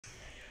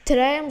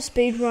Today I'm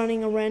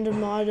speedrunning a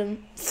random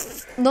item,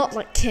 not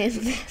like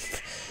camp,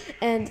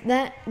 and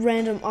that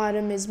random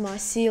item is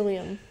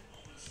Mycelium.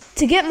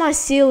 To get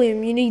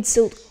Mycelium, you need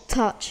Silk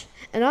Touch,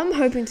 and I'm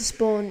hoping to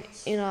spawn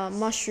in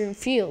mushroom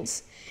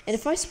fields. And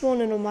if I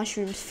spawn in a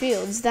mushroom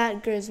fields,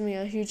 that gives me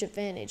a huge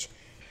advantage.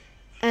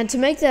 And to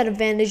make that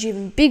advantage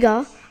even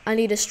bigger, I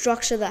need a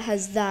structure that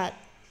has that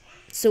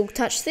Silk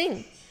Touch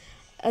thing.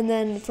 And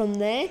then from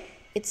there,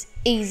 it's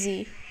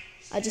easy.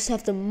 I just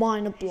have to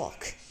mine a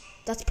block.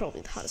 That's probably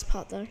the hardest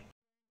part though.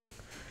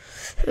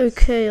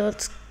 Okay,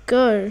 let's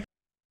go.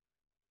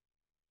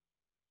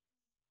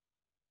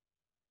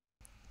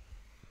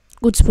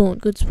 Good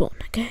spawn.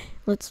 Okay,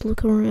 let's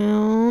look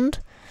around.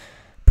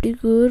 Pretty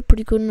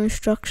good, no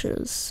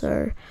structures.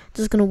 So,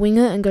 just gonna wing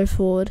it and go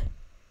forward.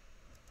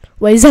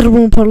 Wait, is that a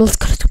wrong portal? Let's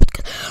go.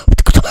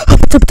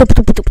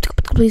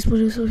 Please.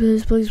 Let's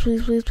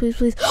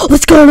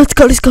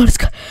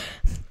go.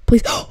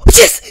 Please. Oh,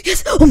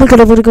 yes. Oh my god,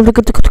 go.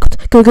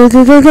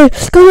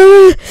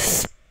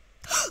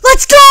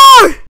 Let's go.